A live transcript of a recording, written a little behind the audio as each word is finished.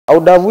I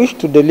would have wished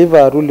to deliver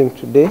a ruling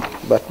today,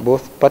 but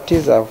both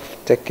parties have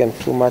taken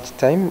too much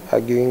time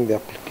arguing the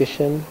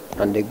application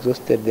and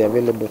exhausted the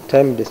available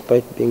time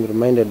despite being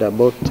reminded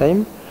about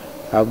time.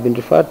 I have been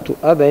referred to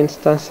other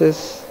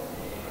instances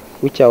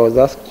which I was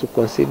asked to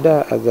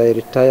consider as I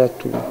retire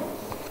to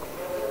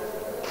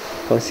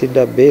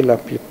consider bail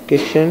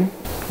application.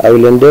 I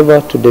will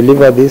endeavor to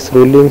deliver this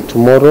ruling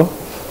tomorrow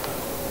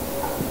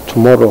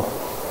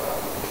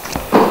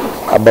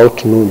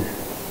about noon.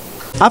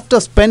 After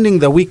spending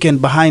the weekend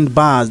behind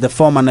bars, the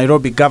former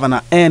Nairobi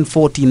governor and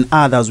 14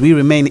 others will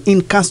remain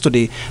in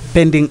custody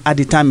pending a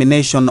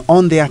determination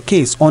on their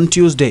case on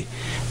Tuesday.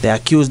 The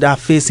accused are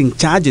facing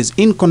charges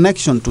in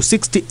connection to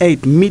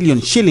 68 million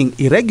shilling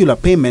irregular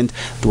payment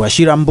to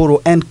Ashira Mburu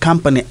and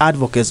Company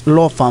Advocates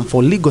law firm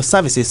for legal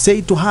services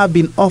said to have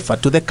been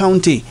offered to the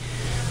county.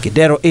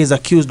 Kidero is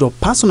accused of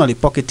personally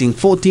pocketing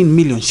 14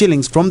 million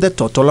shillings from the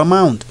total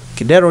amount.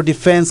 Kidero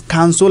Defense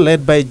Counsel,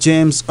 led by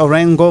James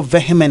Orengo,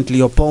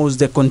 vehemently opposed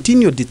the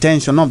continued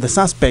detention of the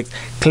suspects,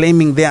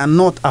 claiming they are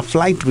not a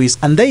flight risk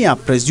and they are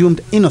presumed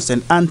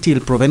innocent until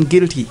proven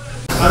guilty.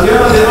 And the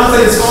answer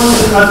is found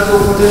in Article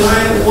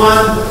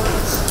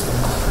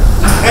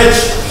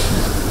 49(1)(h).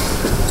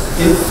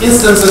 In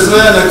instances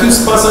where an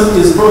accused person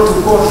is brought to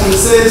court, it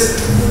says,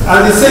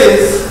 an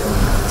arrested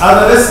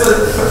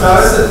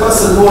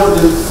person who has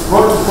been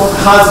brought to court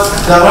has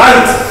the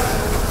right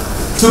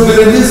to be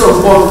released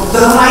on bond,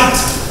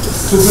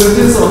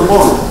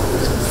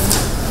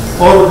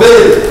 or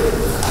bail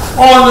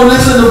on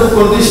reasonable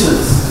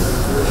conditions,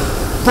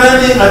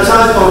 pending a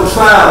charge or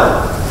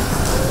trial,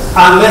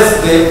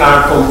 unless they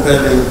are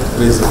compelling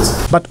reasons.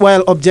 But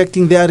while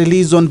objecting their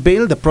release on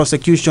bail, the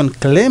prosecution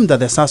claimed that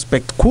the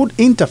suspect could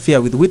interfere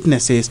with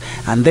witnesses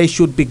and they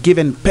should be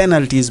given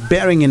penalties,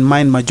 bearing in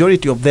mind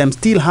majority of them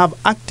still have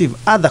active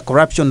other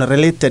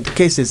corruption-related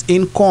cases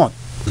in court.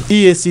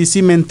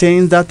 EACC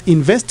maintains that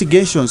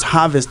investigations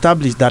have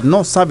established that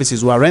no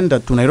services were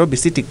rendered to Nairobi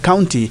City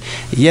County,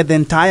 yet the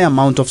entire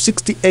amount of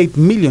 68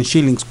 million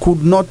shillings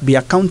could not be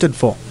accounted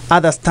for.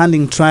 Other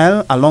standing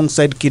trial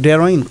alongside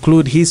Kidero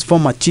include his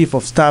former Chief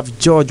of Staff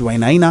George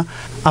Wainaina,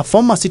 a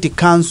former City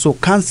Council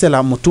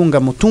Councillor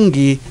Mutunga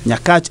Mutungi,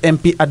 Nyakach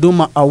MP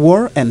Aduma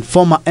Awor, and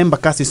former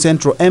Embakasi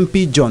Central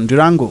MP John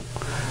Durango.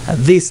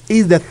 This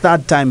is the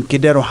third time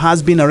Kidero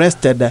has been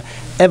arrested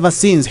ever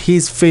since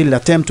his failed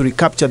attempt to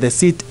recapture the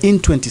seat in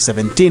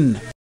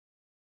 2017.